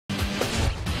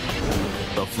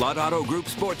The Flood Auto Group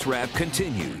Sports Wrap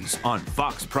continues on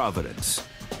Fox Providence.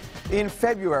 In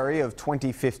February of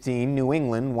 2015, New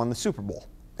England won the Super Bowl.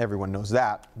 Everyone knows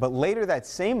that. But later that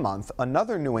same month,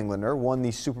 another New Englander won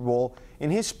the Super Bowl in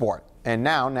his sport. And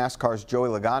now NASCAR's Joey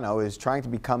Logano is trying to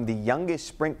become the youngest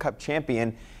Sprint Cup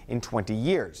champion in 20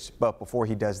 years. But before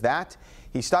he does that,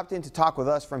 he stopped in to talk with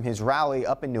us from his rally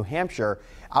up in New Hampshire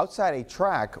outside a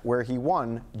track where he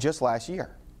won just last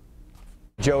year.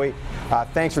 Joey,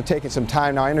 thanks for taking some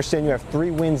time. Now, I understand you have 3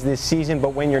 wins this season, but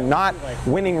when you're not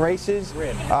winning races,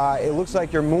 it looks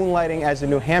like you're moonlighting as the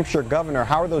New Hampshire governor.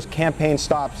 How are those campaign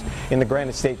stops in the Grand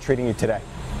Estate treating you today?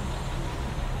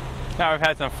 Now, we've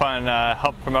had some fun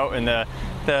help promoting the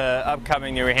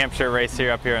upcoming New Hampshire race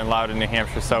up here in Loudon, New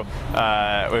Hampshire. So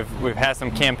we've had some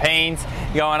campaigns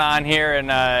going on here, and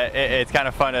it's kind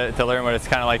of fun to learn what it's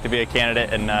kind of like to be a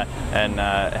candidate and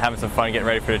having some fun getting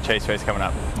ready for the chase race coming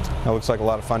up. That looks like a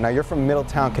lot of fun. Now, you're from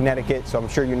Middletown, Connecticut, so I'm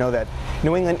sure you know that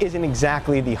New England isn't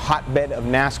exactly the hotbed of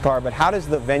NASCAR, but how does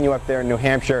the venue up there in New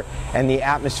Hampshire and the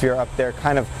atmosphere up there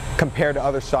kind of compare to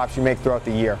other stops you make throughout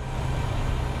the year?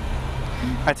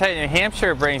 I tell you, New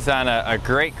Hampshire brings on a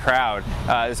great crowd.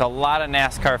 There's a lot of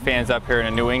NASCAR fans up here in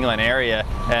the New England area,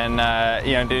 and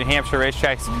the New Hampshire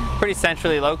racetrack's pretty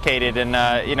centrally located. And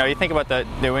you think about the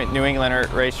New England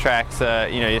racetracks.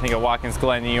 You think of Watkins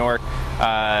Glen, New York.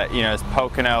 It's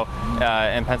Pocono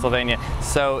in Pennsylvania.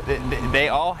 So they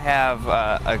all have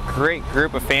a great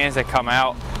group of fans that come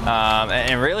out,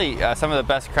 and really some of the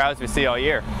best crowds we see all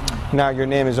year. Now, your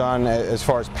name is on as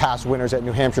far as past winners at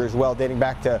New Hampshire as well, dating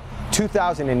back to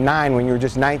 2009 when you were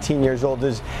just 19 years old.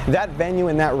 Does that venue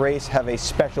and that race have a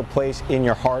special place in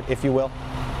your heart, if you will?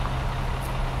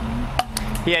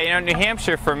 Yeah, New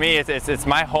Hampshire for me, it's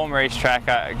my home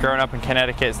racetrack. Growing up in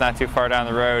Connecticut, it's not too far down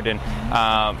the road, and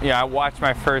I watched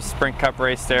my first Sprint Cup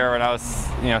race there when I was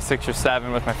 6 or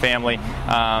 7 with my family.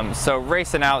 So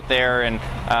racing out there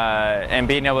and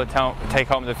being able to take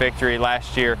home the victory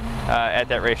last year at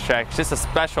that racetrack, it's just a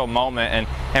special moment.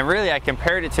 And really, I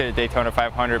compared it to the Daytona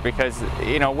 500 because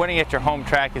winning at your home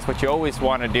track is what you always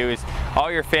want to do. Is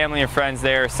all your family and friends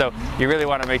there, so you really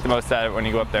want to make the most out of it when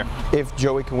you go up there. If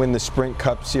Joey can win the Sprint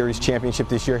Cup Series championship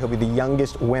this year, he'll be the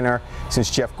youngest winner since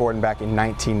Jeff Gordon back in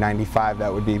 1995.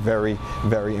 That would be very,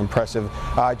 very impressive.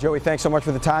 Joey, thanks so much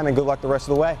for the time and good luck the rest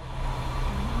of the way.